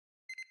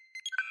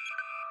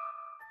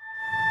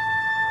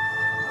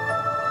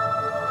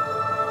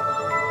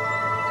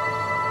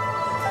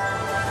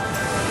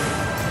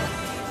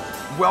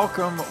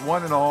Welcome,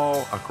 one and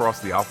all, across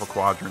the Alpha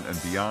Quadrant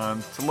and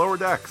beyond, to Lower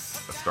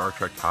Decks, a Star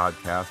Trek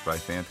podcast by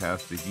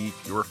Fantastic Geek,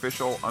 your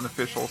official,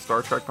 unofficial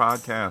Star Trek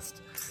podcast.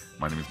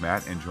 My name is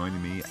Matt, and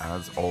joining me,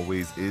 as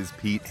always, is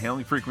Pete.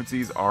 Hailing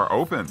frequencies are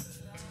open.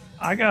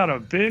 I got a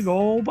big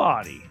old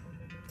body.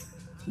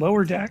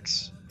 Lower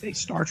Decks, a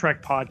Star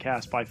Trek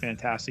podcast by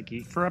Fantastic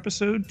Geek, for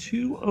episode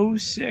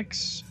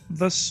 206,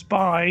 The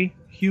Spy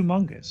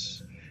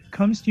Humongous,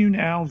 comes to you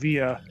now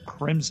via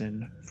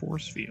Crimson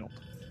Force Field.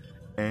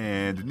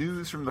 And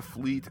news from the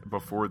fleet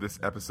before this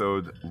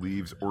episode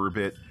leaves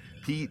orbit.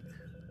 Pete,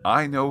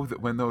 I know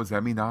that when those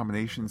Emmy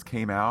nominations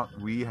came out,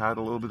 we had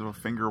a little bit of a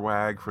finger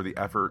wag for the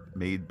effort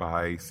made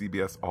by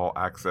CBS All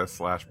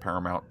Access /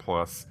 Paramount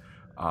Plus,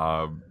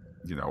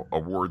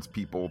 awards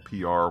people,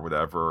 PR,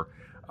 whatever.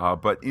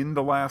 But in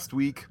the last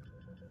week,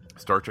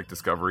 Star Trek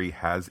Discovery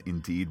has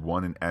indeed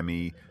won an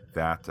Emmy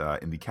that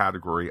in the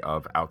category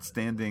of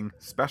Outstanding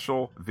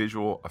Special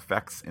Visual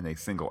Effects in a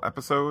Single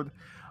Episode.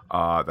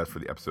 That's for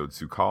the episode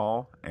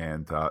Su'Kal,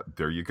 and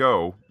there you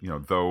go.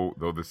 Though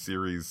the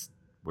series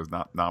was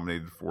not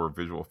nominated for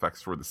visual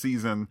effects for the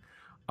season,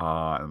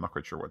 and I'm not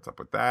quite sure what's up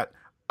with that.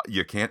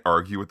 You can't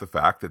argue with the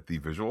fact that the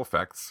visual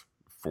effects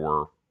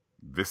for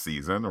this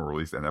season, or at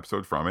least an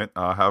episode from it,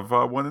 have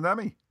won an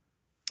Emmy.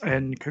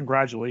 And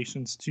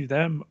congratulations to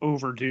them.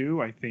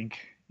 Overdue, I think.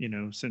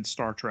 Since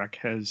Star Trek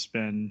has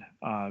been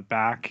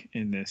back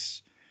in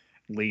this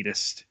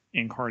latest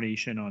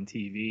incarnation on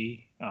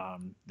TV,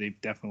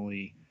 they've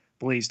definitely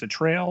blazed a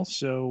trail.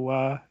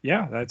 So,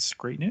 that's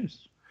great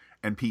news.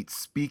 And Pete,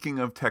 speaking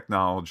of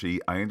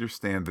technology, I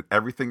understand that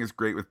everything is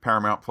great with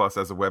Paramount Plus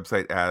as a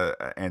website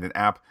and an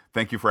app.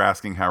 Thank you for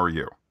asking. How are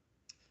you?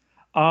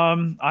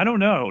 I don't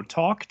know.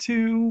 Talk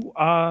to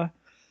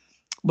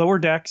Lower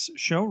Decks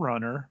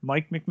showrunner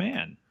Mike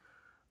McMahon.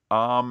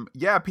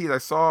 Pete, I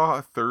saw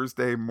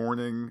Thursday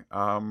morning,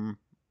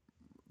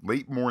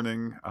 late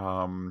morning,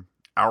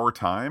 our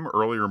time,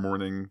 earlier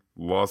morning,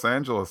 Los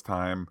Angeles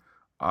time.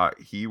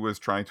 He was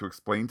trying to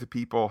explain to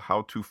people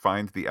how to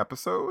find the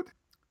episode.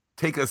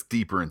 Take us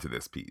deeper into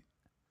this, Pete.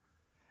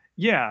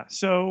 Yeah,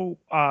 so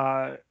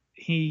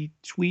he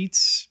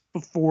tweets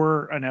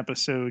before an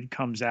episode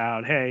comes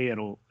out, hey,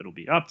 it'll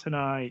be up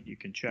tonight, you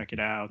can check it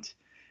out.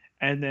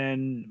 And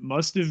then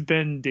must have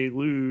been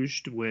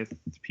deluged with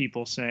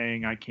people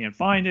saying, I can't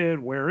find it,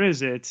 where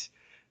is it?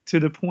 To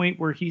the point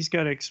where he's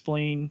got to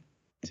explain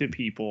to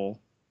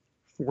people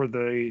for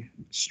the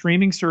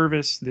streaming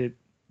service that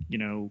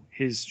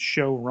his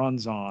show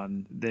runs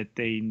on, that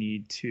they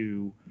need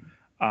to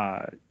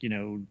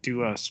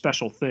do a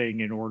special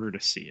thing in order to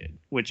see it,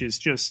 which is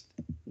just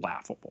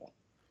laughable.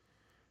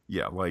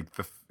 Yeah, like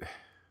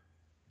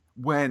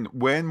when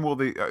will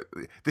they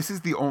this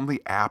is the only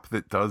app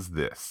that does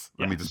this.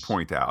 Let me just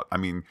point out. I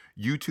mean,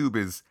 YouTube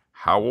is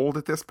how old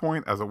at this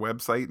point as a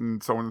website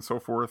and so on and so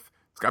forth?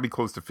 It's got to be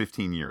close to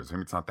 15 years. I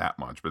mean, it's not that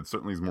much, but it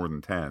certainly is more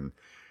than 10.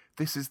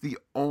 This is the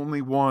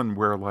only one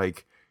where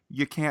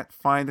you can't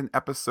find an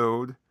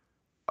episode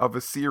of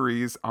a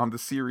series on the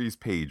series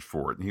page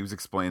for it. And he was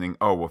explaining,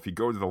 if you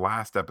go to the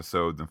last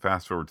episode, then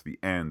fast forward to the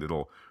end,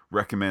 it'll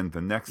recommend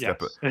the next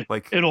episode.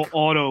 It'll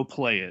auto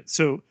play it.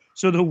 So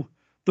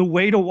the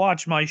way to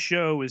watch my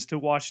show is to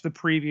watch the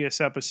previous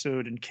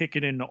episode and kick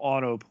it into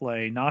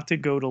autoplay, not to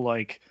go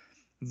to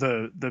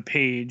the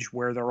page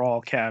where they're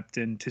all kept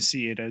and to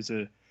see it as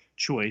a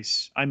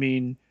choice. I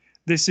mean,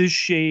 this is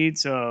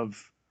shades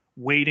of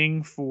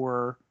waiting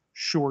for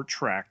short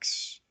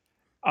treks,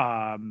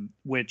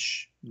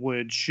 which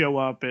would show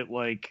up at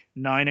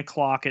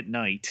 9:00 at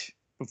night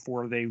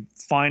before they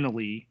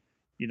finally,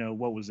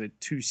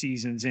 2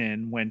 seasons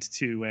in, went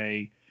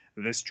to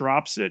this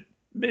drops at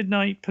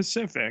midnight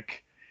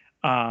Pacific.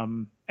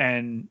 And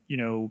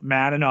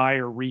Matt and I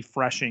are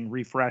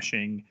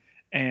refreshing,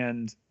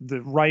 and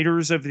the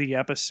writers of the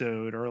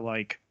episode are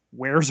like,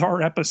 where's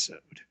our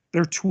episode?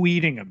 They're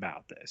tweeting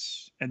about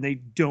this, and they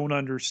don't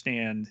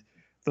understand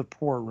the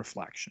poor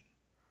reflection.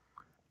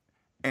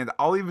 And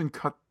I'll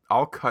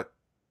cut,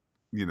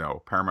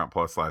 Paramount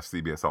Plus /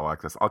 CBS All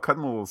Access. I'll cut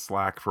them a little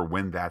slack for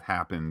when that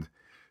happened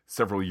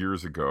several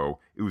years ago.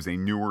 It was a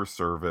newer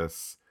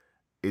service.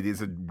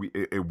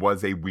 It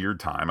was a weird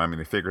time. I mean,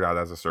 they figured out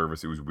as a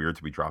service, it was weird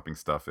to be dropping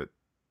stuff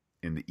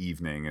in the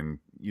evening, and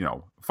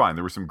fine.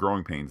 There were some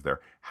growing pains there.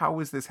 How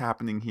is this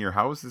happening here?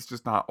 How is this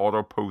just not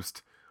auto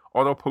post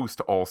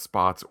to all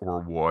spots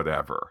or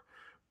whatever?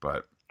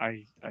 But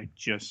I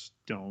just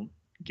don't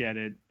get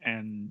it.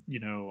 And,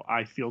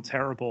 I feel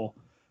terrible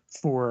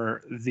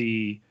for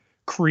the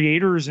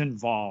creators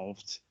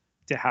involved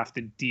to have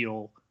to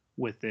deal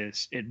with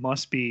this. It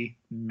must be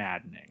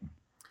maddening.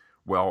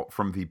 Well,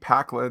 from the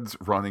Packleds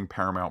running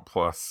Paramount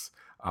Plus,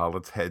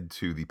 let's head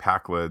to the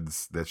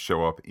Packleds that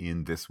show up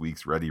in this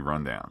week's Ready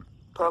Rundown.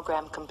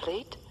 Program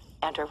complete.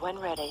 Enter when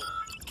ready.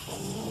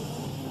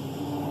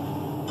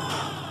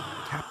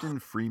 Captain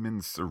Freeman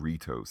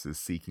Cerritos is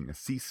seeking a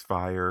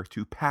ceasefire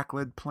to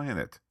Pakled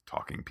Planet,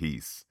 talking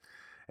peace.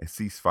 A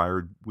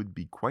ceasefire would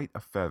be quite a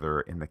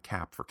feather in the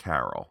cap for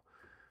Carol,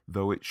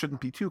 though it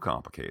shouldn't be too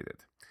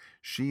complicated.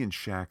 She and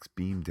Shax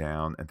beam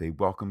down and they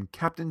welcome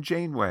Captain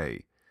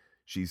Janeway.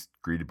 She's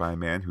greeted by a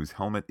man whose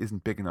helmet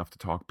isn't big enough to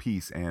talk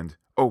peace, and,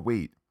 oh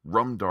wait,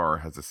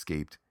 Rumdar has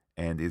escaped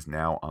and is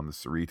now on the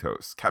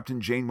Cerritos.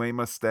 Captain Janeway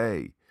must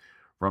stay.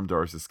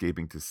 Rumdar's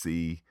escaping to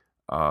see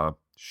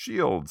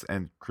shields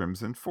and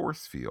Crimson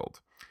Force Field.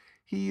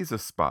 He's a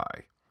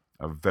spy,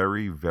 a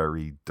very,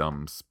 very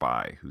dumb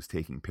spy who's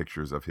taking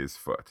pictures of his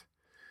foot.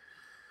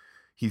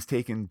 He's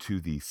taken to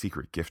the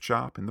secret gift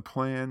shop, and the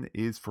plan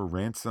is for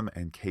Ransom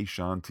and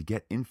Kayshawn to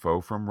get info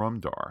from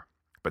Rumdar.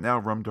 But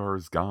now Rumdar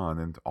is gone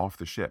and off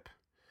the ship.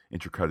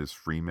 Intercut is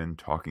Freeman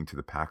talking to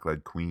the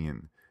Pakled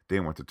Queen. They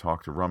want to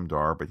talk to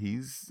Rumdar, but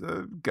he's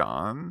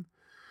gone.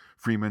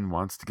 Freeman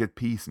wants to get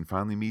peace and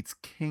finally meets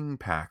King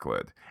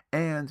Pakled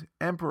and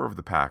Emperor of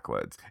the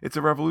Pakleds. It's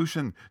a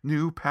revolution.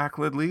 New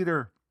Pakled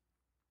leader.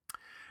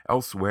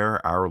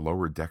 Elsewhere, our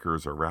lower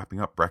deckers are wrapping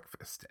up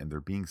breakfast, and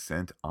they're being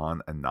sent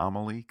on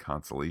anomaly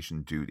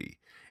consolation duty.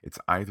 It's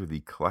either the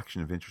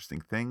collection of interesting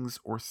things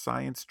or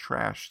science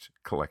trashed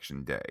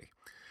collection day.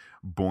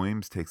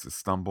 Boymes takes a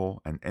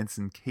stumble, and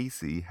Ensign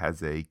Casey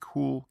has a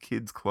cool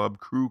kids club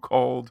crew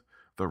called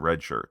the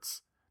Red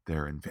Shirts.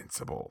 They're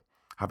invincible.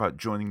 How about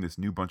joining this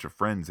new bunch of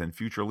friends and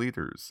future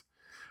leaders?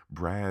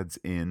 Brad's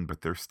in,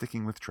 but they're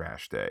sticking with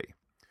Trash Day.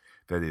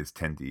 That is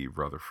Tendi,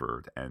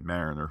 Rutherford, and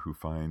Mariner, who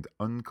find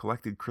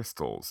uncollected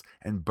crystals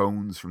and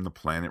bones from the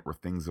planet where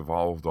things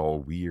evolved all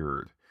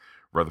weird.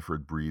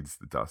 Rutherford breathes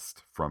the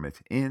dust from it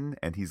in,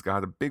 and he's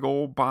got a big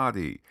old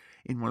body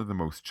in one of the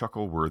most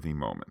chuckle-worthy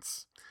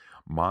moments.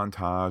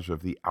 Montage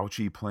of the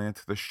Ouchie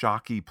plant, the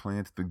Shocky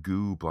plant, the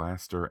Goo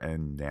Blaster,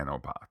 and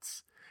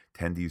nanobots.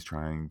 Tendi's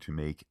trying to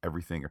make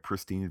everything a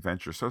pristine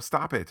adventure, so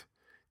stop it!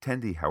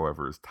 Tendi,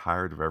 however, is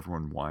tired of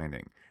everyone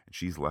whining, and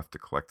she's left to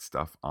collect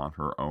stuff on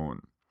her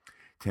own.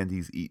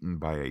 Tendi's eaten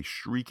by a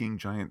shrieking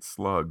giant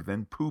slug,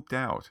 then pooped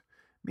out.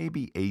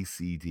 Maybe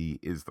ACD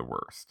is the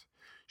worst.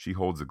 She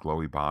holds a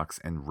glowy box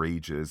and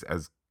rages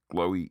as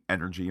glowy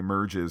energy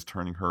emerges,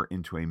 turning her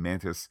into a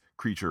mantis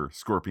creature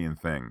scorpion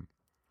thing.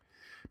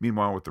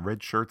 Meanwhile, with the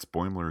red shirts,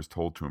 Boimler is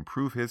told to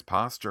improve his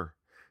posture.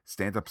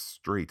 Stand up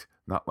straight,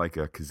 not like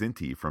a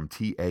Kazinti from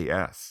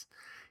TAS.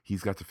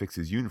 He's got to fix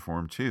his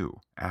uniform, too.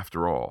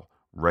 After all,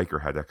 Riker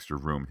had extra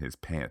room in his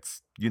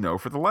pants,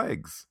 for the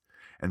legs.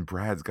 And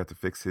Brad's got to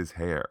fix his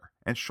hair,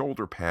 and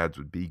shoulder pads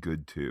would be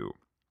good, too.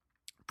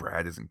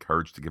 Brad is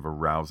encouraged to give a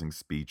rousing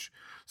speech,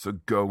 so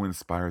go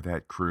inspire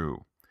that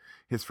crew.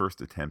 His first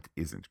attempt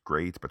isn't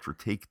great, but for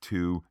take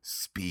 2,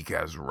 speak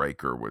as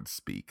Riker would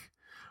speak.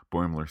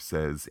 Boimler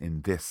says,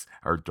 in this,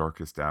 our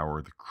darkest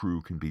hour, the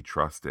crew can be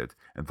trusted,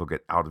 and they'll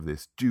get out of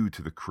this due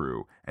to the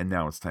crew, and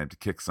now it's time to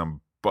kick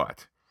some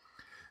butt.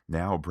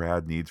 Now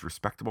Brad needs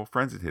respectable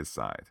friends at his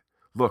side.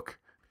 Look,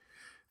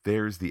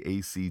 there's the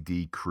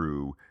ACD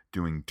crew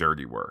doing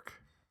dirty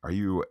work. Are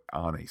you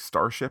on a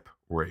starship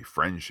or a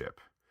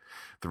friendship?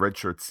 The red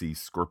shirts see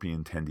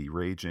Scorpion Tendi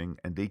raging,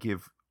 and they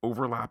give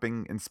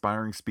overlapping,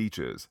 inspiring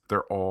speeches.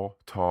 They're all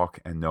talk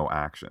and no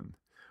action.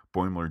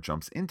 Boimler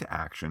jumps into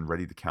action,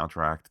 ready to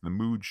counteract the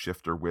mood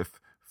shifter with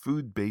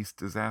food-based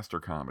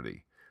disaster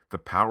comedy. The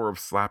power of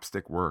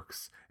slapstick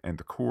works, and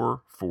the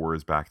core 4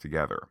 is back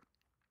together.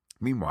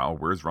 Meanwhile,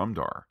 where's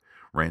Rumdar?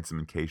 Ransom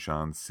and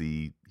Kayshawn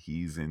see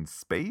he's in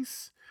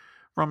space?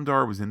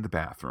 Rumdar was in the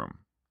bathroom,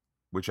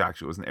 which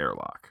actually was an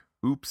airlock.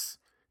 Oops.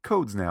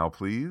 Codes now,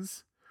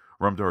 please.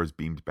 Rumdar is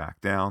beamed back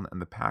down,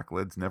 and the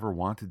Pakleds never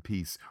wanted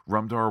peace.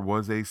 Rumdar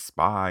was a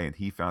spy, and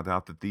he found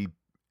out that the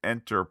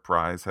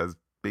Enterprise has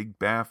big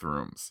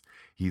bathrooms.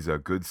 He's a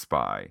good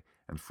spy,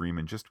 and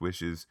Freeman just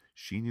wishes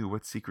she knew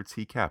what secrets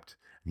he kept,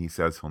 and he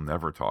says he'll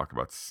never talk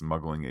about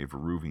smuggling a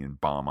Veruvian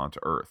bomb onto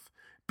Earth.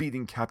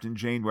 Beating Captain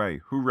Janeway,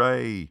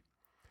 hooray!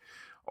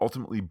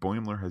 Ultimately,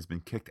 Boimler has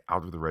been kicked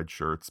out of the red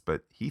shirts,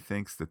 but he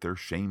thinks that they're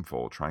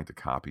shameful trying to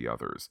copy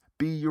others.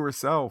 Be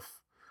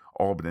yourself!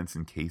 All but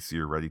Ensign Casey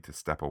are ready to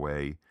step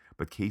away,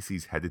 but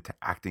Casey's headed to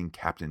acting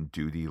captain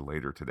duty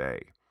later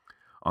today.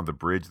 On the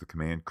bridge, the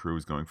command crew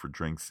is going for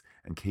drinks,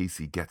 and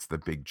Casey gets the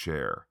big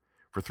chair.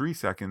 For 3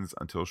 seconds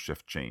until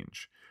shift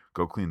change.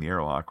 Go clean the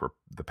airlock where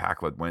the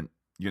Pakled went,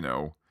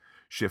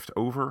 Shift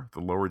over, the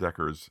lower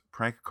deckers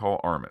prank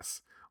call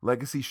Armis.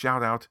 Legacy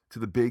shout out to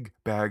the big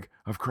bag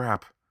of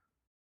crap.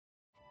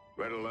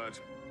 Red alert.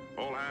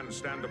 All hands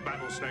stand to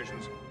battle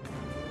stations.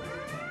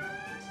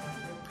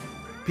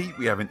 Pete,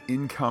 we have an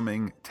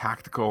incoming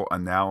tactical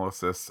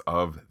analysis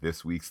of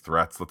this week's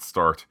threats. Let's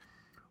start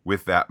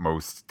with that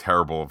most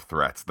terrible of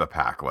threats, the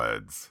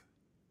Pakleds.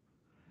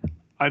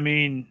 I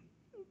mean,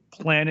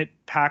 Planet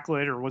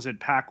Pakled, or was it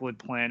Pakled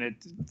Planet?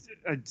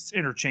 It's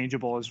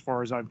interchangeable as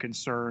far as I'm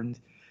concerned.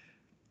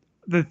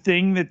 The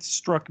thing that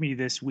struck me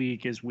this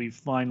week is we've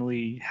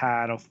finally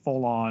had a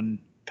full-on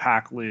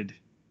Pakled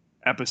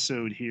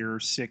episode here,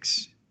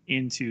 6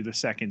 into the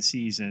second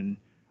season,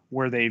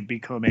 where they've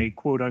become a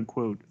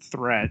quote-unquote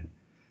threat,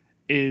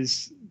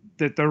 is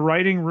that the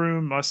writing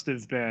room must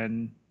have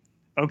been,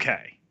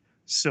 okay,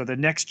 so the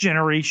Next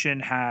Generation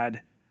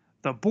had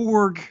the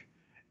Borg,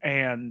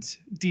 and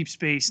Deep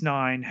Space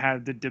Nine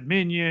had the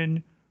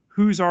Dominion.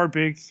 Who's our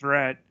big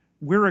threat?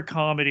 we're a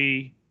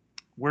comedy,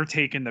 we're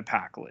taking the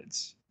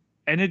Packlids,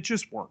 and it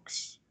just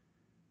works.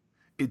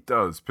 It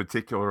does,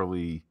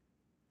 particularly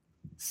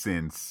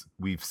since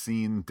we've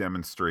seen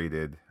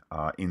demonstrated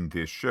in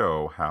this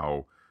show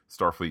how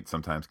Starfleet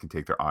sometimes can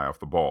take their eye off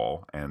the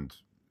ball, and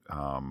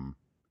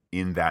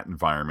in that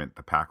environment,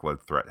 the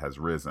Pakled threat has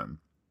risen.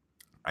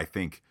 I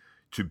think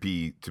to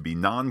be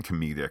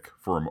non-comedic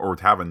or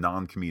to have a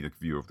non-comedic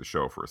view of the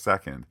show for a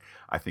second,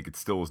 I think it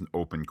still is an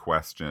open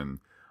question,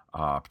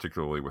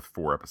 particularly with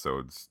 4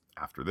 episodes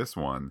after this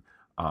one.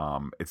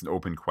 It's an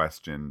open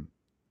question.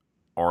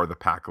 Are the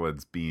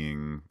Pakleds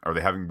are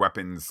they having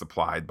weapons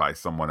supplied by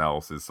someone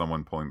else? Is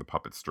someone pulling the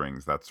puppet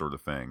strings? That sort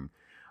of thing.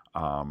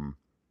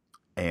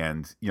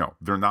 And,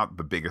 they're not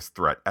the biggest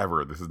threat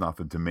ever. This is not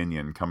the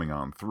Dominion coming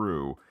on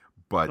through,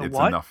 but The it's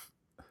what? enough.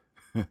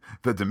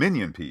 The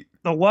Dominion, Pete.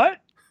 The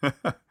what?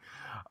 But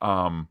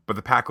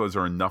the Pakleds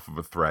are enough of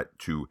a threat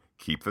to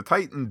keep the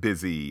Titan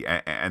busy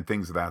and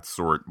things of that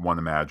sort. One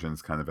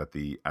imagines kind of at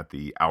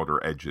the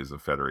outer edges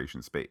of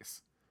Federation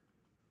space.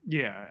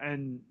 Yeah,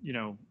 and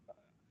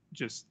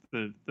just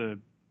the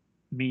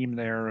meme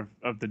there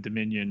of the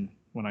Dominion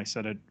when I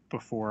said it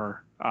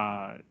before,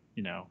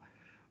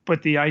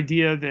 but the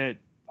idea that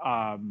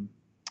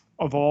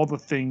of all the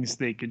things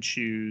they could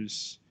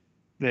choose,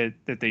 that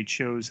they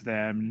chose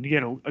them, and you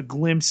get a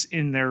glimpse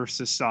in their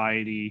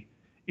society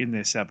in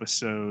this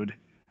episode,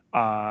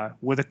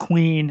 with a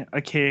queen,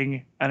 a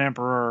king, an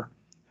emperor,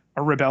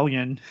 a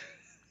rebellion,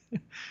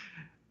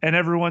 and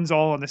everyone's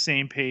all on the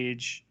same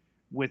page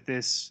with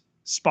this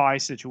spy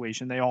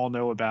situation. They all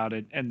know about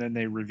it, and then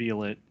they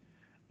reveal it,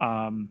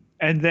 and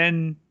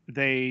then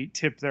they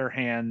tip their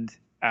hand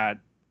at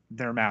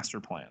their master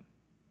plan.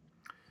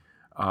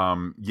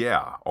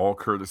 Yeah, all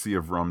courtesy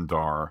of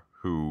Rumdar,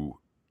 who,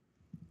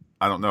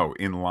 I don't know,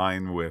 in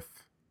line with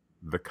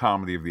the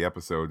comedy of the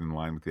episode, in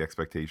line with the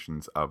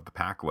expectations of the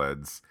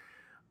Pakleds,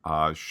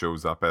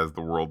 shows up as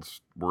the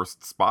world's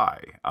worst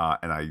spy.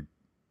 And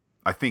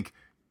I think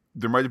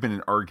there might have been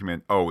an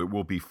argument, it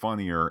will be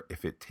funnier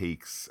if it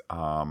takes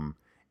the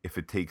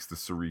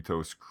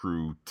Cerritos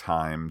crew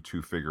time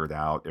to figure it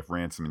out, if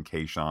Ransom and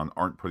Kayshawn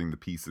aren't putting the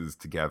pieces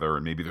together,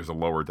 and maybe there's a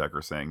lower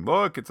decker saying,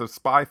 look, it's a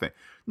spy thing.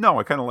 No,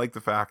 I kind of like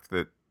the fact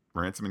that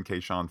Ransom and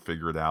Kayshawn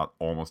figure it out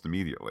almost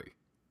immediately.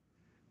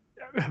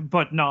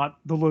 But not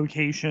the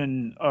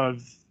location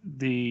of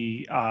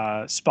the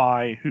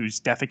spy who's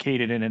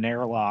defecated in an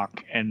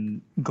airlock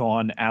and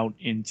gone out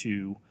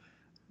into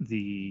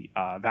the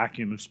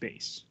vacuum of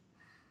space.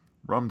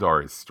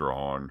 Rumdar is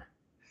strong.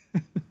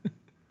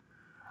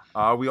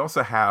 We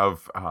also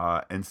have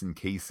Ensign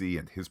Casey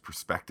and his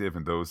perspective,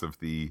 and those of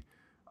the,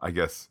 I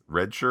guess,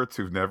 red shirts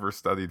who've never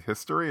studied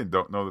history and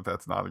don't know that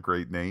that's not a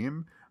great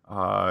name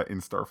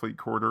in Starfleet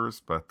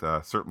quarters, but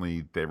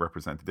certainly they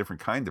represent a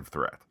different kind of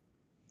threat.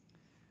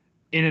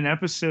 In an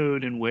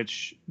episode in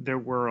which there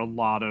were a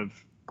lot of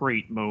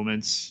great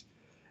moments,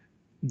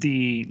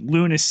 the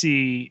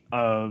lunacy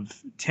of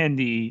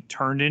Tendi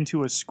turned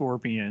into a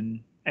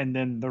scorpion, and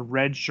then the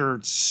red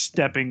shirts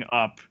stepping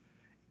up,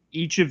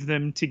 each of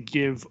them to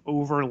give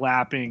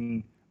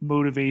overlapping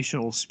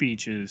motivational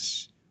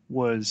speeches,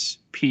 was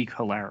peak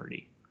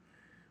hilarity.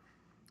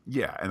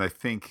 Yeah, and I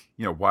think,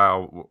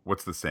 while,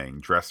 what's the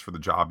saying? Dress for the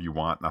job you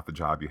want, not the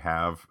job you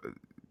have.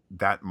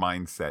 That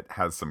mindset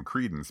has some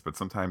credence, but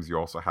sometimes you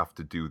also have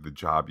to do the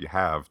job you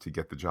have to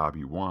get the job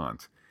you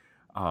want.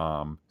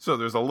 So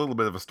there's a little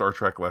bit of a Star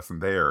Trek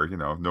lesson there,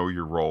 know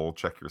your role,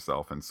 check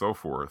yourself, and so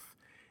forth.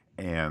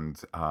 And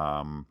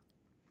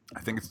I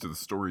think it's to the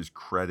story's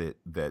credit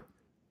that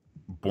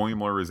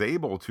Boimler is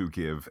able to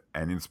give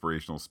an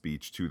inspirational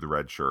speech to the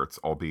red shirts,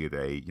 albeit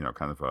a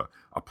kind of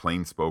a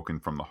plain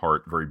spoken from the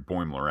heart, very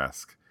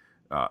Boimler-esque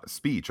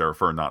speech. I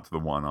refer not to the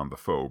one on the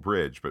faux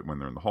bridge, but when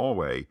they're in the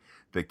hallway,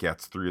 that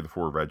gets 3 of the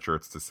 4 red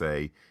shirts to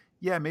say,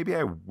 yeah, maybe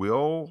I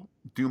will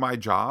do my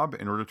job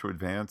in order to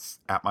advance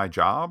at my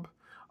job.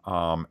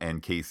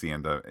 And Casey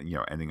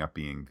ending up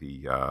being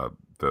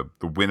the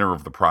winner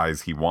of the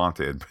prize he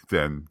wanted, but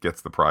then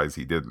gets the prize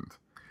he didn't.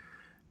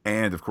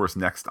 And of course,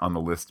 next on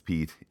the list,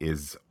 Pete,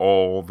 is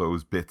all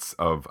those bits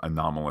of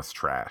anomalous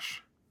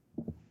trash.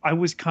 I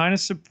was kind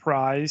of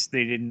surprised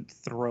they didn't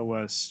throw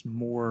us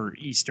more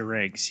Easter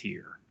eggs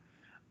here.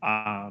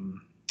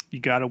 You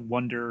got to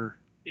wonder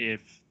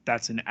if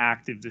that's an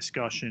active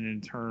discussion in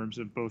terms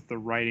of both the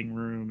writing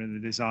room and the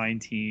design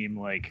team.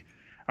 Like,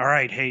 all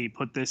right, hey,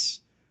 put this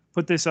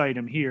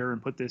item here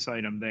and put this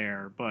item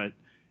there. But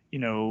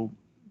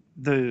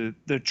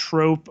the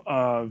trope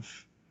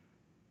of,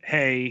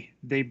 hey,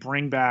 they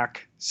bring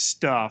back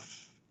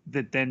stuff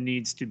that then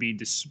needs to be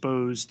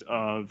disposed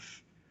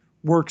of,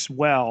 works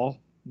well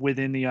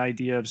within the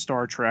idea of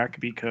Star Trek,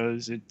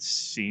 because it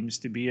seems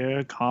to be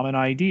a common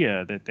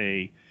idea that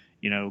they,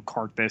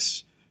 cart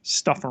this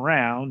stuff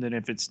around, and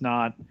if it's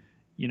not,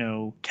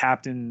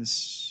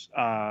 captain's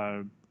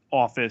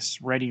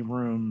office, ready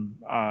room,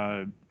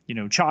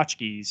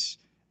 tchotchkes,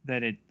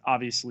 then it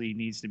obviously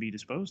needs to be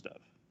disposed of.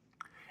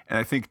 And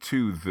I think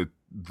too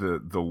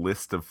the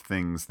list of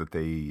things that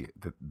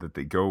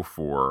they go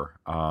for,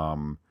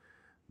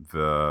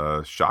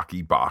 the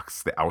Shocky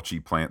box, the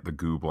Ouchie plant, the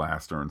Goo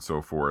Blaster, and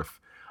so forth.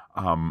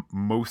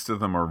 Most of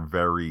them are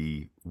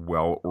very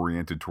well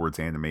oriented towards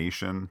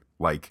animation.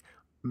 Like,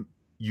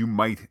 you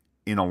might,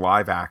 in a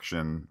live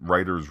action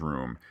writer's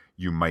room,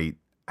 you might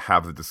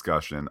have the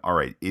discussion, all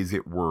right, is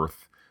it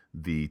worth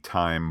the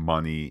time,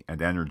 money,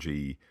 and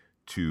energy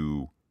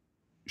to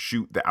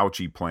shoot the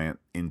Ouchie plant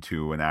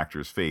into an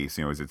actor's face?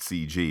 Is it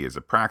CG? Is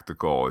it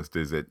practical?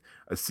 Is it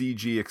a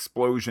CG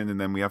explosion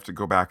and then we have to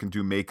go back and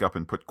do makeup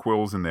and put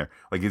quills in there?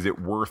 Like, is it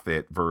worth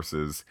it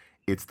versus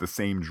it's the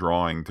same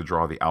drawing to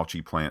draw the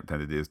Ouchie plant than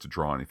it is to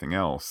draw anything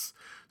else?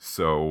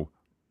 So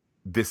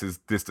this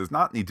does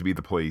not need to be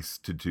the place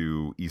to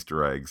do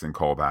Easter eggs and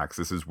callbacks.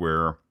 This is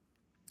where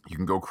you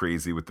can go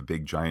crazy with the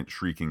big giant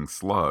shrieking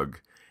slug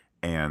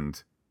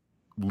and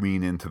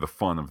lean into the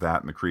fun of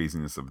that and the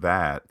craziness of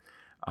that.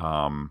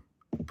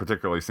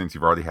 Particularly since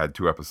you've already had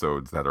 2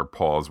 episodes that are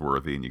pause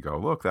worthy, and you go,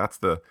 look, that's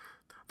the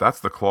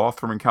cloth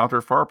from Encounter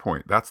at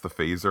Farpoint. That's the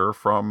phaser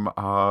from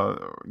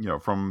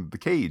from The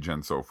Cage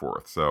and so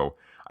forth. So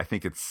I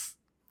think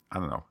I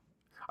don't know.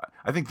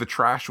 I think the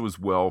trash was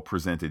well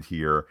presented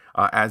here,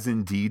 as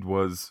indeed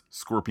was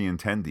Scorpion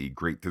Tendy.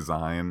 Great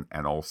design,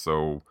 and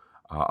also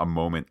a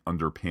moment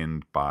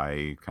underpinned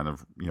by kind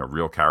of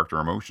real character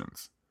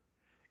emotions.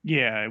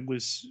 Yeah, it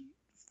was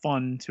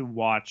fun to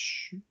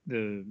watch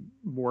the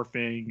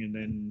morphing, and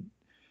then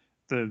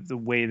the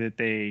way that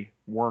they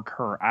work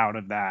her out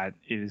of that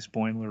is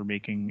Boimler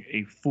making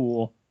a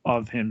fool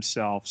of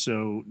himself.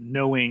 So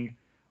knowing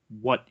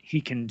what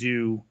he can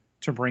do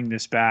to bring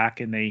this back,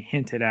 and they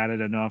hinted at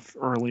it enough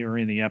earlier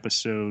in the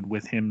episode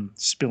with him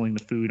spilling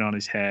the food on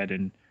his head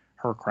and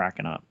her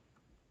cracking up.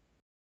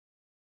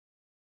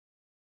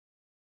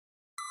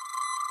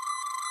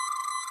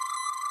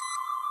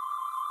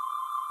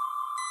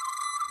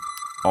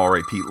 All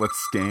right, Pete, let's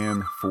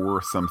scan for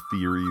some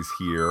theories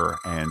here.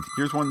 And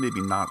here's one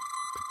maybe not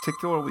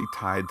particularly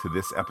tied to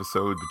this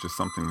episode, but just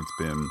something that's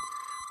been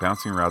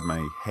bouncing around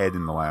my head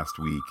in the last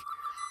week.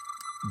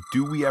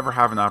 Do we ever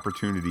have an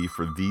opportunity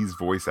for these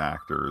voice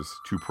actors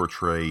to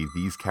portray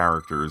these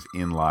characters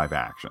in live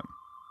action?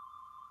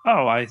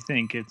 Oh, I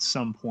think at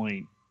some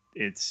point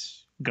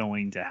it's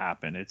going to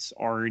happen. It's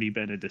already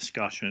been a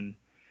discussion,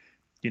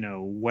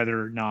 whether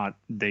or not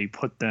they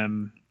put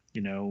them,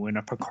 in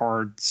a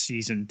Picard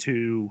season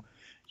 2,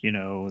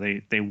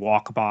 they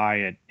walk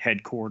by at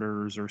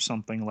headquarters or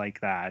something like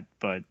that.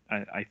 But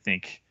I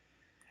think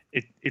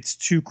it's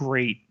too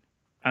great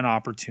an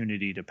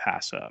opportunity to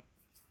pass up.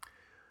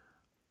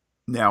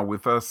 Now,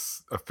 with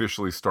us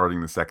officially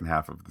starting the second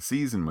half of the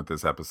season with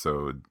this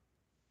episode,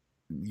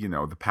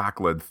 the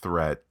Pakled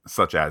threat,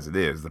 such as it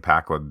is, the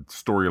Pakled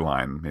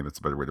storyline, maybe it's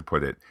a better way to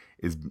put it,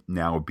 is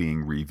now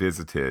being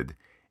revisited.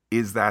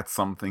 Is that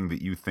something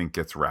that you think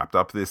gets wrapped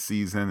up this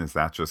season? Is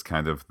that just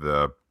kind of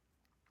the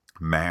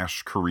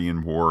MASH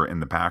Korean War in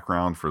the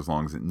background for as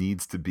long as it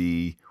needs to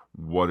be?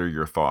 What are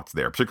your thoughts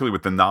there? Particularly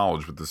with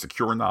the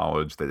secure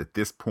knowledge that at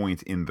this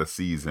point in the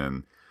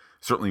season,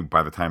 certainly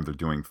by the time they're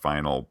doing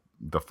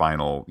the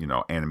final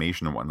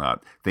animation and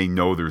whatnot, they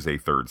know there's a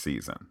third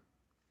season.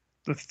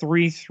 The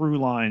 3 through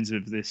lines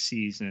of this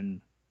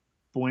season: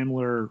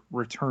 Boimler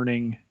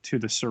returning to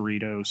the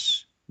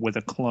Cerritos with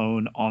a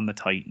clone on the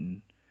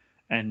Titan,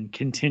 and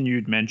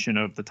continued mention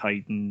of the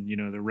Titan,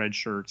 the red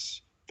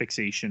shirts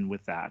fixation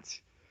with that.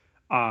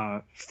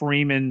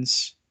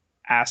 Freeman's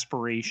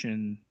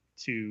aspiration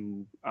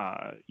to,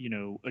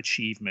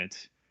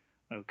 achievement.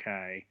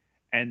 Okay.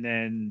 And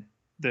then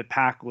the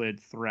Pakled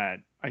threat,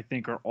 I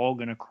think, are all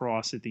going to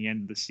cross at the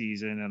end of the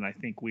season. And I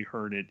think we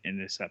heard it in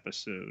this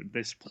episode,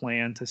 this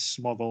plan to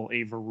smuggle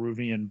a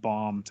Veruvian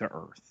bomb to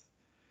Earth.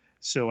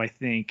 So I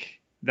think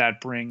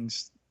that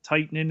brings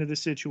Titan into the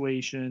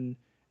situation.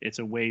 It's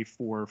a way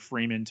for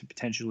Freeman to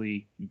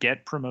potentially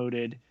get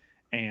promoted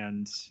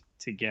and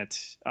to get,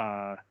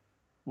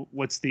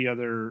 what's the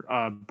other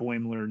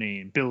Boimler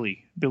name?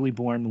 Billy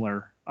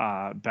Boimler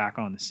back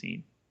on the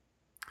scene.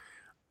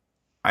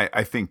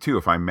 I think too,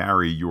 if I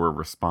marry your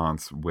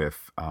response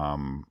with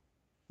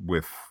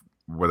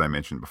what I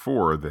mentioned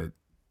before, that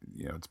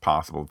it's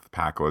possible that the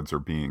Pakleds are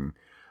being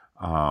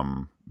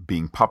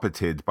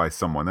puppeted by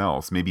someone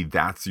else. Maybe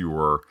that's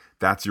your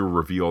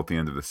reveal at the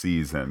end of the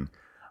season,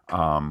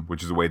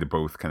 which is a way to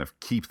both kind of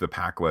keep the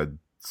Pakled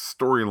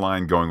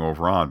storyline going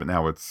over on, but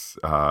now it's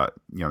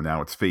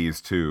now it's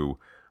phase 2.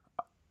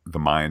 The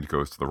mind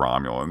goes to the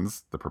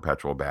Romulans, the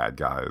perpetual bad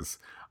guys,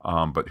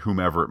 but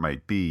whomever it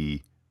might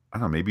be. I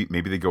don't know,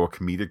 maybe they go a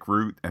comedic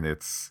route, and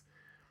it's,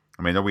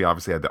 I know we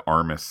obviously had the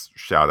Armis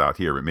shout out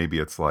here, but maybe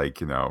it's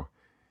like,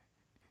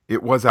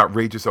 it was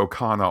Outrageous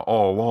Okana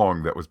all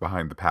along that was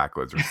behind the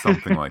Pakleds, or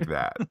something like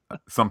that.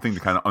 Something to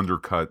kind of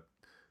undercut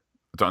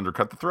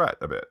the threat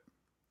a bit.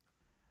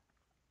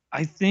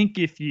 I think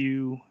if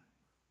you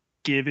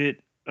give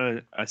it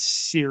a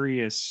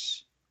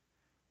serious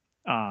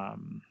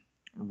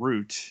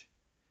route,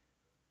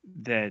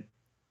 that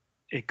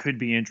it could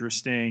be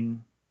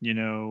interesting.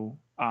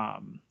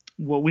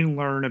 What we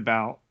learn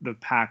about the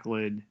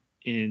Pakled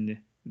in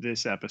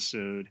this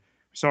episode,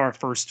 we saw our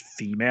first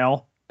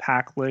female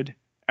Pakled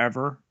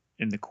ever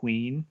in the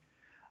Queen,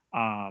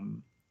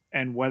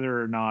 and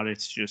whether or not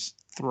it's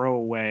just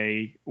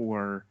throwaway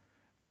or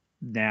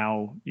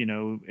now,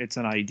 it's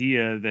an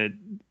idea that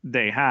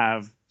they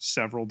have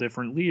several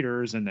different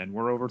leaders and then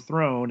were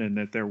overthrown and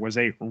that there was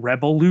a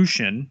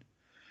revolution,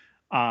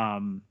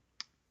 and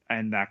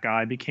that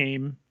guy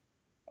became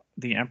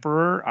the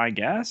emperor, I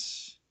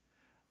guess.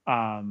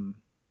 I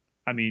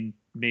mean,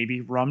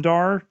 maybe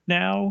Rumdar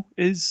now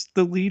is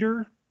the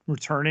leader,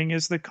 returning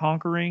as the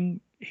conquering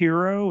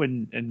hero,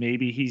 and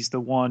maybe he's the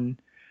one.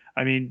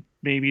 I mean,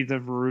 maybe the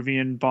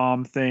Veruvian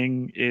bomb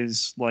thing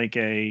is like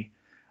a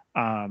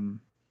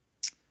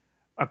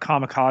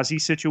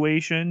kamikaze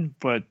situation,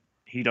 but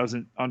he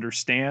doesn't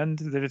understand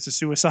that it's a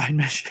suicide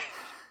mission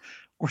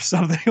or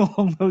something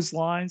along those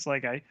lines.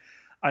 Like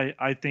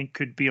I think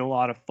could be a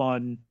lot of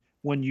fun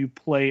when you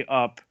play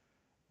up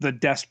the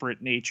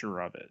desperate nature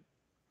of it.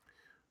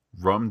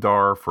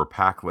 Rumdar for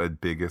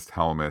Pakled biggest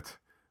helmet.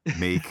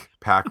 Make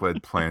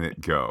Pakled planet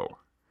go.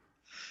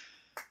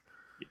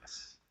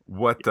 Yes.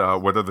 What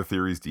other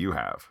theories do you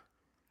have?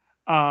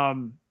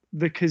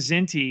 The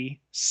Kzinti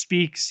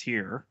speaks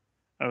here,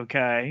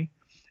 okay,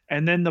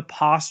 and then the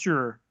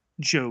posture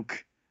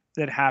joke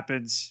that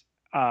happens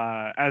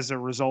as a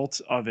result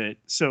of it.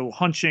 So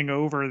hunching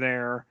over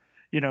there,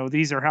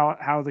 these are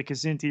how the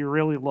Kzinti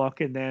really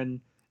look, and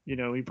then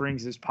he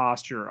brings his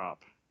posture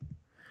up.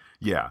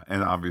 Yeah,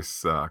 an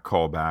obvious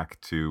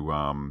callback to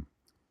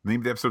the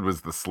name of the episode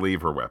was the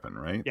Slaver Weapon,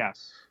 right?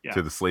 Yes.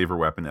 To the Slaver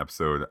Weapon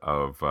episode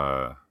of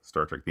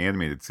Star Trek the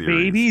Animated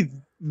Series.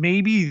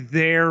 Maybe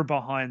they're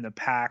behind the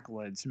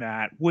Pakleds,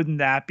 Matt. Wouldn't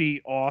that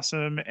be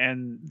awesome?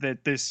 And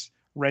that this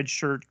red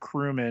shirt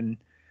crewman,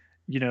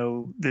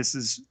 this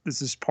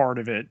is part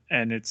of it,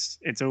 and it's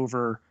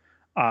over.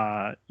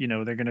 They're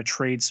going to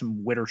trade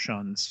some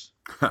Wittershuns.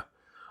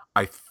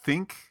 I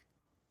think,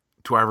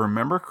 do I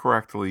remember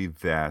correctly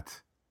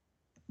that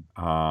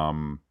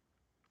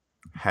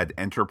had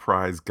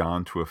Enterprise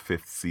gone to a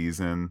 5th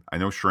season? I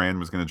know Shran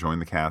was going to join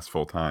the cast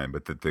full time,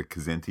 but that the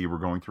Kzinti were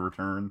going to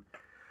return.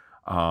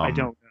 I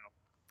don't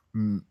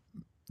know.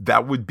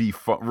 That would be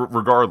fun.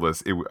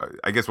 Regardless,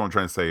 I guess what I'm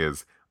trying to say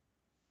is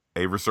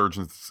a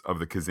resurgence of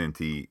the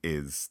Kzinti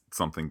is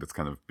something that's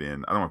kind of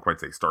been, I don't want to quite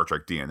say Star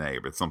Trek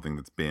DNA, but it's something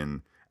that's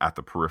been at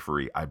the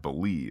periphery, I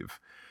believe,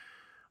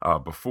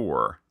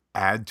 before.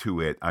 Add to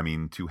it, I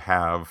mean, to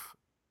have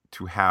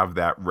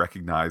that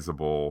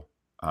recognizable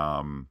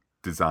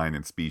design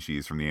and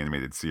species from the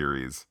animated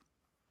series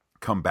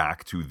come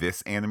back to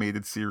this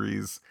animated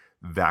series,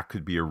 that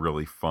could be a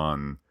really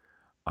fun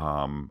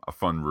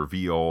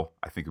reveal.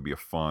 I think it would be a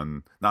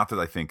fun, not that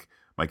I think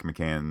Mike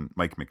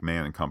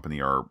McMahon and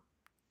company are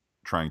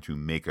trying to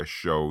make a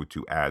show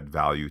to add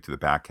value to the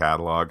back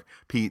catalog.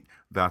 Pete,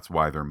 that's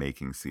why they're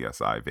making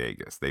CSI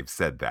Vegas. They've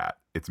said that.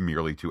 It's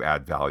merely to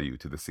add value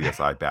to the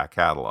CSI back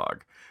catalog.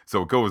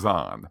 So it goes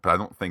on, but I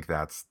don't think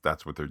that's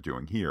what they're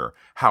doing here.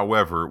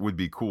 However, it would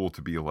be cool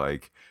to be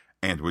like,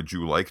 and would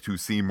you like to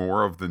see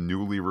more of the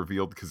newly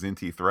revealed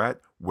Kzinti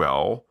threat?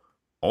 Well,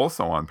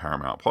 also on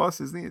Paramount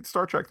Plus is the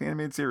Star Trek the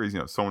Animated Series,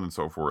 so on and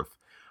so forth.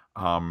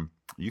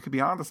 You could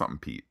be onto something,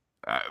 Pete.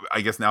 I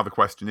guess now the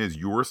question is,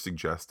 you're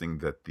suggesting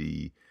that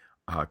the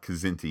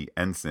Kzinti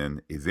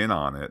ensign is in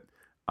on it.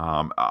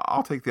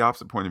 I'll take the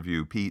opposite point of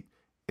view, Pete.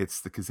 It's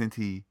the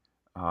Kzinti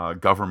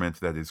government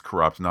that is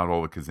corrupt, not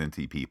all the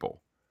Kzinti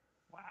people.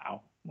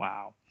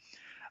 Wow.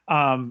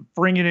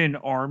 Bringing in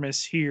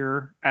Armis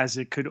here, as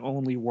it could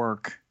only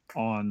work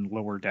on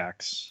lower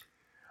decks.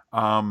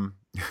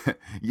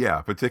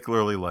 Yeah,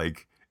 particularly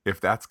like if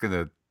that's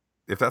gonna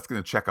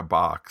check a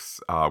box,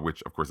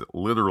 which of course it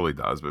literally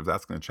does, but if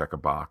that's gonna check a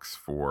box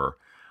for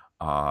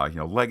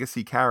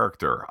legacy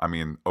character, I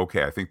mean,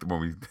 okay, I think that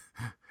when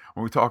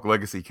we talk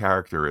legacy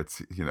character,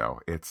 it's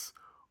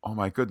oh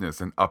my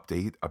goodness, an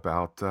update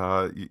about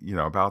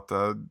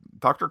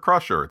Dr.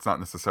 Crusher. It's not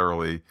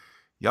necessarily,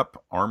 yep,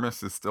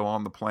 Armis is still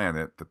on the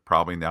planet that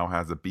probably now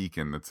has a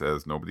beacon that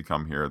says nobody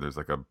come here. There's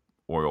like a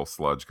oil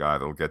sludge guy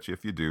that'll get you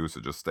if you do,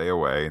 so just stay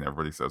away. And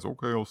everybody says,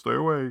 okay, I'll stay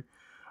away.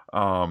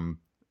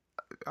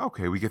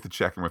 Okay, we get to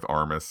check in with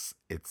Armis.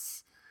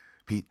 It's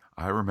Pete,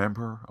 I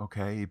remember,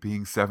 okay,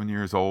 being 7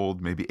 years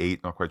old, maybe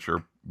 8, not quite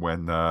sure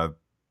when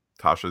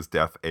Tasha's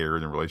death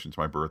aired in relation to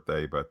my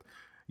birthday, but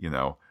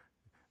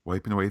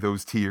wiping away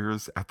those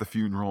tears at the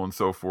funeral and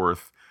so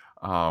forth.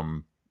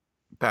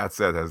 That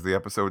said, has the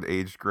episode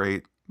aged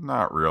great?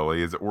 Not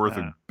really. Is it worth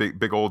a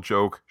big old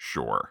joke?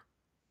 Sure.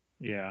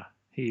 Yeah,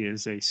 he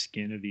is a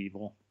skin of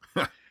evil.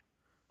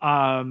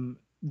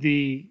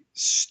 The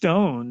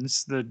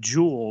stones, the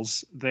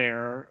jewels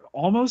there,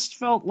 almost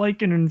felt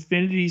like an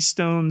Infinity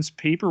Stones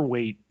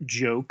paperweight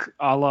joke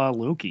a la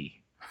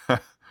Loki.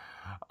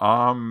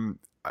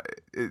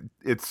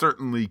 It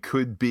certainly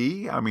could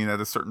be. I mean, at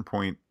a certain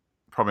point,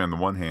 probably on the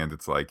one hand,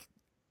 it's like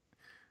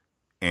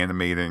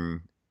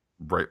animating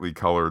brightly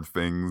colored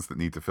things that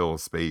need to fill a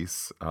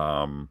space.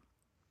 You're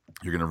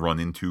going to run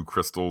into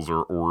crystals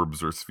or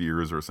orbs or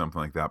spheres or something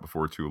like that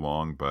before too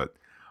long. But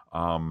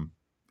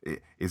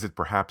is it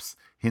perhaps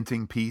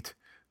hinting, Pete,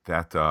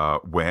 that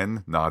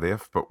when, not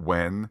if, but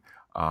when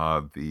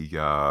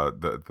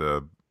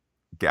the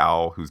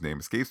gal whose name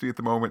escapes me at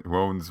the moment, who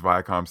owns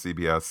Viacom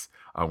CBS,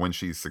 when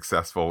she's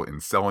successful in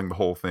selling the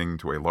whole thing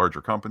to a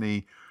larger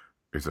company,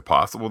 is it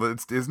possible that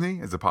it's Disney?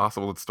 Is it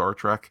possible it's Star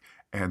Trek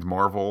and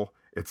Marvel?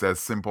 It's as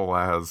simple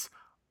as,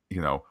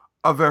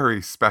 a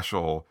very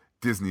special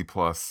Disney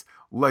Plus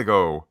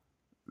Lego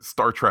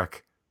Star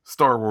Trek,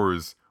 Star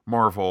Wars,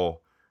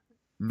 Marvel,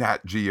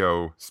 Nat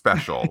Geo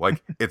special.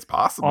 Like, it's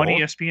possible. On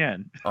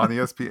ESPN. On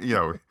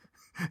ESPN,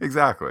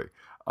 exactly.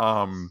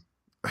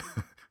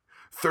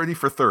 30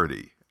 for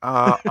 30.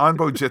 On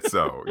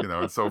Bojitsu,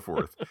 and so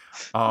forth.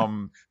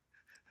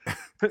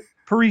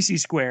 Parisi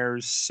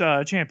Squares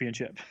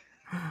championship.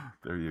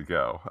 There you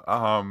go.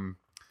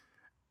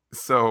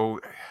 So,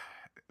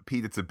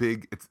 Pete,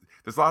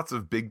 there's lots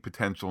of big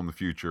potential in the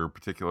future,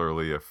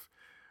 particularly if,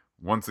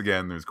 once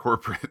again, there's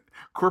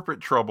corporate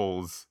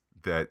troubles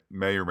that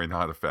may or may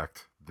not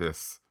affect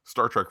this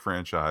Star Trek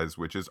franchise,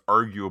 which is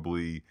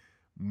arguably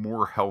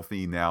more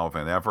healthy now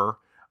than ever.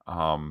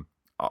 I'll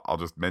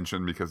just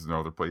mention, because there's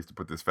no other place to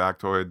put this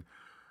factoid,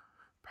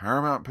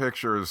 Paramount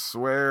Pictures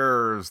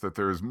swears that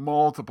there's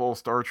multiple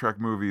Star Trek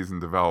movies in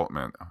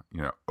development.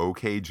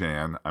 Okay,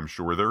 Jan, I'm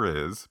sure there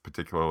is,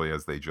 particularly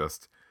as they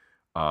just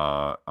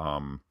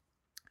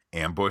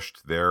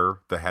ambushed the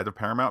head of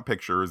Paramount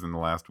Pictures in the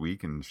last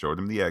week and showed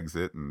him the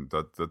exit and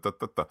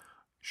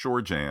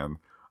Sure, Jan.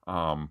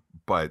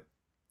 But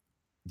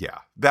yeah,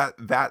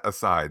 that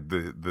aside,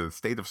 the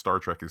state of Star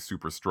Trek is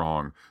super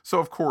strong. So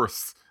of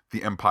course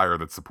the empire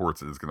that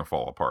supports it is going to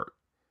fall apart.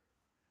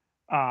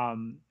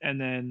 And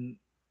then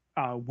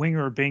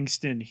Winger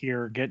Bingston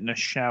here getting a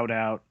shout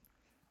out,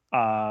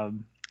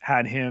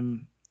 had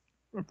him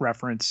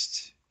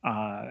referenced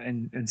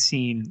and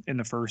seen in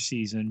the first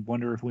season.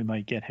 Wonder if we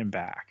might get him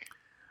back.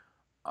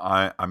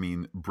 I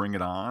mean, bring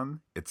it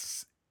on.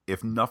 It's,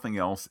 if nothing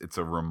else, it's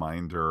a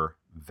reminder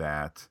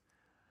that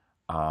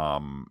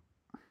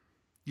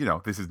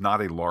this is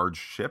not a large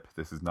ship.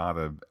 This is not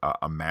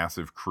a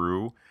massive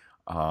crew.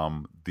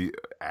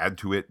 Add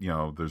to it,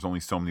 there's only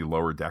so many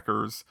lower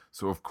deckers.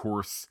 So of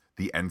course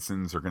the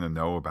ensigns are going to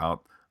know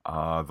about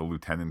the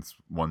lieutenant's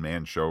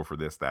one-man show for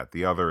this, that,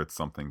 the other. It's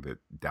something that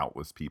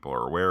doubtless people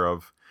are aware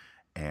of.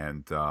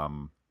 And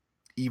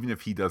even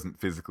if he doesn't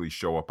physically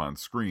show up on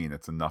screen,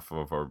 it's enough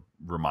of a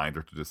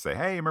reminder to just say,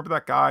 hey, remember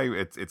that guy?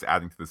 It's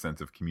adding to the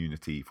sense of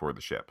community for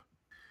the ship.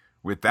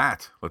 With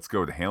that, let's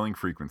go to Hailing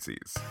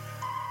Frequencies.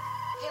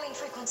 Hailing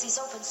frequencies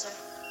open, sir.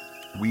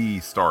 We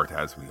start,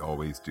 as we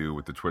always do,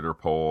 with the Twitter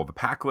poll. The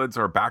Pack-Leds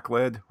are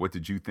back-led. What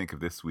did you think of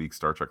this week's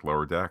Star Trek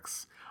Lower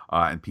Decks?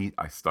 And Pete,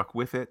 I stuck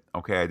with it.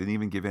 Okay, I didn't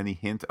even give any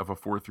hint of a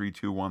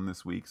 4-3-2-1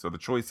 this week. So the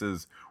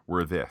choices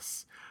were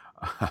this.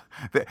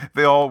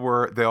 They all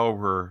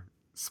were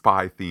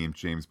spy-themed,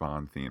 James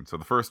Bond themed. So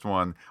the first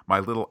one, My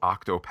Little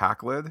Octo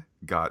Pack-Led,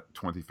 got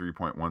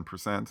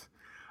 23.1%.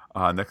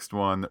 Next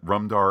one,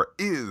 Rumdar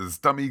is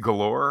Dummy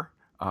Galore,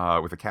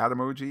 with a cat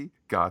emoji,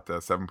 got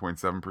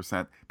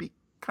 7.7%. Be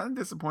kind of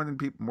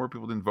disappointed more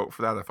people didn't vote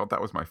for that. I thought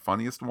that was my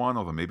funniest one,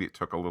 although maybe it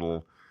took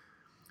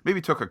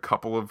a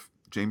couple of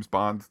James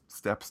Bond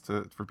steps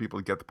for people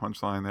to get the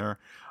punchline there.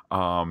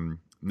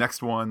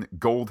 Next one,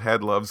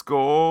 Goldhead Loves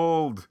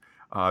Gold,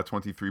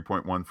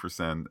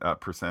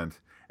 23.1%.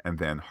 And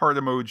then heart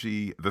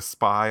emoji, The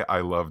Spy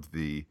I Loved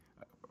Thee,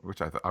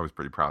 which I was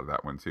pretty proud of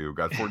that one too,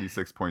 got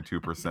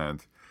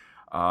 46.2%.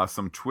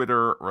 Some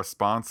Twitter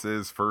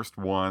responses. First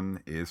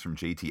one is from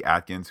JT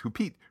Atkins, who,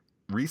 Pete,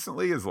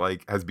 recently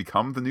has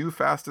become the new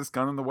fastest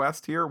gun in the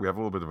West here. We have a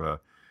little bit of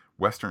a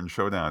Western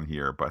showdown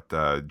here, but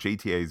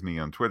JTA's me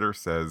on Twitter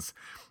says,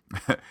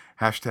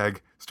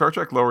 hashtag Star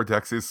Trek Lower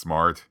Decks is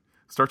smart.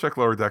 Star Trek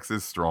Lower Decks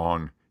is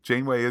strong.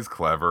 Janeway is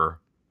clever.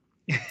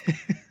 We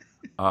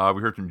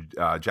heard from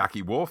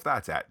Jackie Wolf.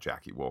 That's at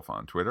Jackie Wolf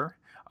on Twitter.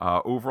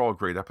 Overall,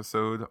 great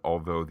episode,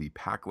 although the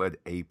Pack-Led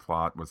A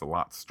plot was a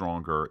lot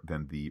stronger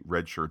than the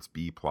Red Shirts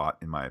B plot,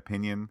 in my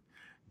opinion.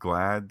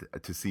 Glad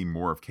to see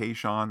more of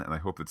Kayshawn, and I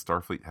hope that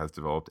Starfleet has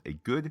developed a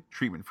good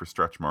treatment for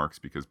stretch marks,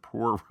 because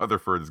poor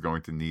Rutherford is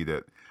going to need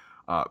it.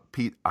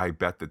 Pete, I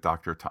bet that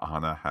Dr.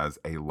 T'Ana has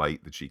a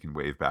light that she can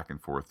wave back and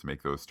forth to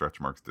make those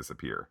stretch marks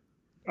disappear.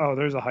 Oh,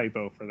 there's a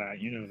hypo for that.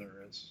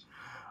 There is.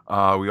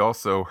 We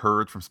also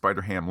heard from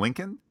Spider-Ham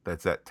Lincoln.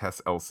 That's at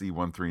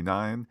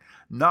TessLC139.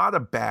 Not a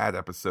bad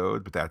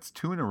episode, but that's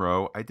 2 in a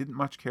row I didn't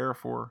much care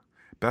for.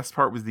 Best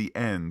part was the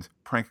end,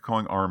 prank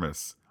calling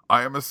Armus.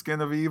 I am a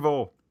skin of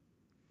evil.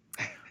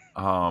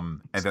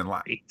 And then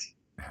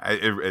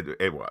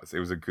it was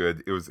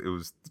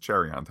the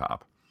cherry on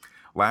top.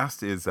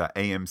 Last is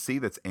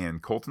AMC. That's Ann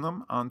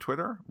Coltenham on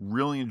Twitter.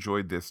 Really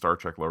enjoyed this Star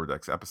Trek Lower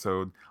Decks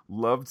episode.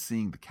 Loved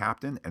seeing the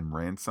captain and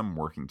Ransom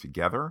working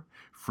together.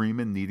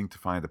 Freeman needing to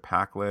find a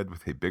Pack-Led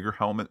with a bigger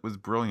helmet was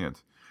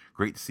brilliant.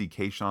 Great to see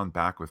Kayshawn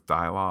back with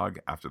dialogue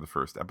after the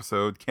first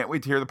episode. Can't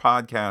wait to hear the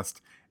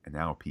podcast. And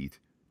now, Pete,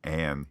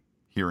 Ann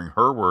hearing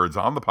her words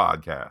on the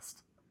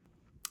podcast.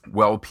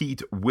 Well,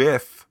 Pete,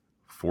 with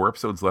 4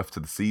 episodes left to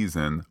the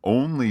season,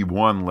 only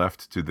 1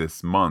 left to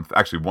this month.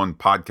 Actually, 1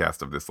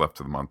 podcast of this left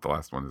to the month. The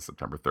last one is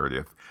September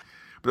 30th.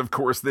 But of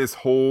course, this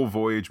whole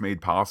voyage made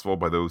possible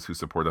by those who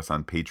support us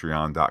on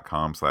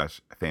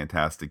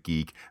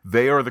patreon.com/fantasticgeek.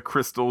 They are the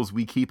crystals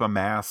we keep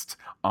amassed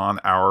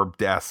on our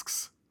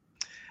desks.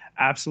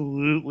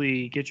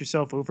 Absolutely. Get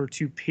yourself over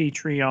to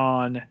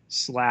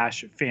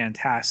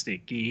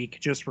Patreon/fantasticgeek.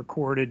 Just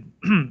recorded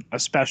a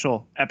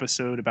special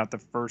episode about the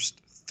first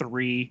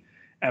 3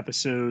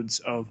 episodes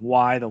of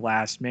Y: The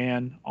Last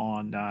Man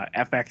on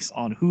FX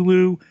on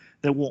Hulu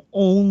that will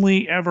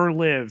only ever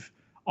live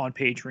on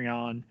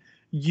Patreon.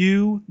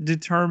 You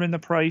determine the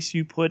price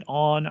you put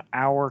on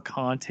our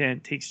content.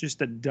 It takes just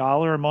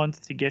 $1 a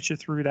month to get you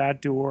through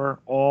that door.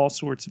 All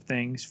sorts of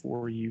things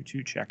for you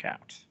to check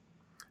out.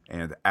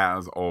 And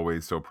as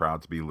always, so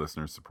proud to be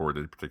listener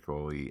supported,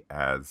 particularly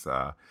as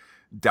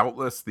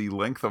doubtless the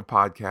length of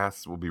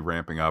podcasts will be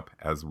ramping up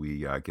as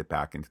we get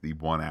back into the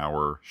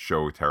 1-hour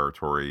show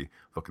territory,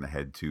 looking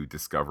ahead to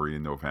Discovery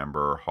in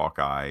November,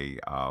 Hawkeye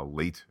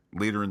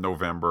later in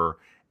November,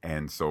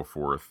 and so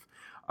forth.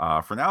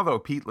 For now, though,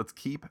 Pete, let's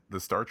keep the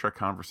Star Trek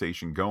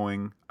conversation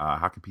going.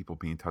 How can people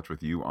be in touch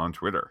with you on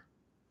Twitter?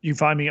 You can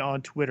find me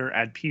on Twitter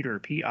at Peter,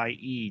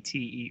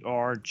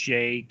 Pieter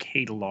J.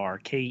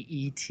 Ketelaar, Ketelaar,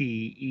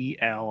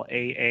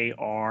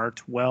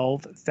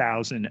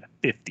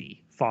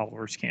 12,050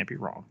 followers. Can't be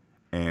wrong.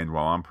 And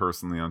while I'm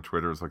personally on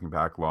Twitter as Looking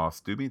Back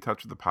Lost, do be in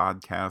touch with the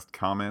podcast.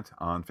 Comment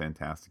on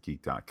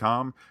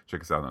FantasticGeek.com. Check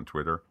us out on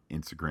Twitter,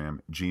 Instagram,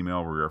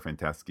 Gmail, where we are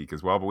Fantastic Geek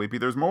as well. But wait,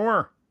 there's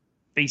more.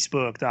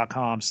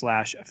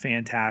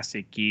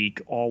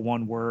 Facebook.com/FantasticGeek, all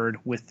one word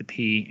with the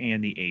P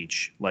and the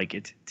H, like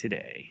it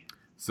today.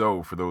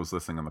 So for those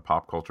listening on the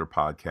Pop Culture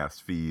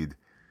Podcast feed,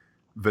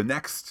 the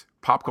next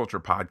Pop Culture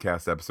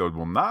Podcast episode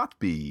will not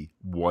be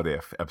What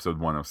If, episode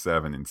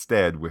 107.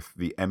 Instead, with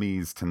the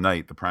Emmys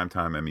tonight, the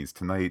primetime Emmys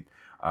tonight,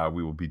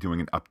 we will be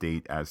doing an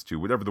update as to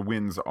whatever the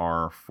wins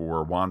are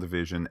for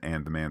WandaVision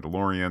and The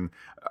Mandalorian.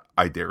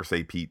 I dare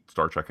say, Pete,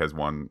 Star Trek has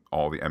won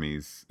all the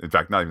Emmys. In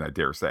fact, not even I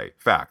dare say.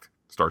 Fact.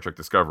 Star Trek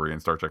Discovery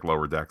and Star Trek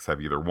Lower Decks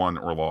have either won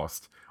or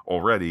lost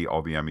already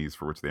all the Emmys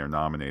for which they are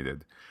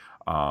nominated.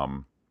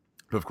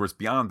 But of course,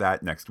 beyond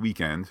that, next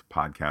weekend,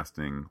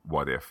 podcasting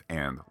What If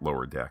and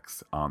Lower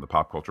Decks on the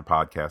Pop Culture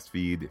Podcast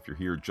feed. If you're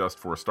here just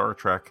for Star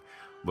Trek,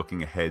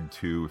 looking ahead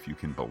to, if you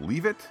can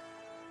believe it,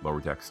 Lower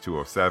Decks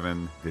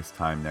 207 this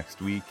time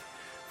next week.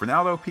 For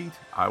now, though, Pete,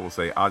 I will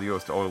say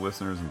adios to all the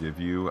listeners and give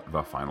you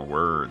the final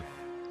word.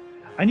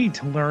 I need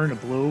to learn to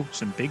blow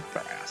some big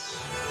brass.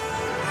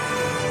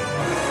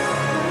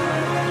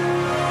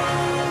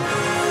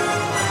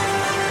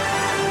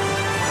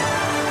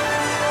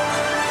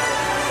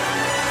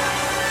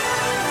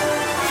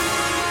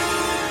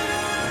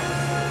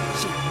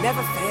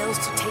 Never fails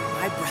to take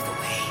my breath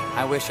away.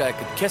 I wish I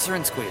could kiss her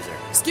and squeeze her.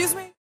 Excuse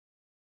me?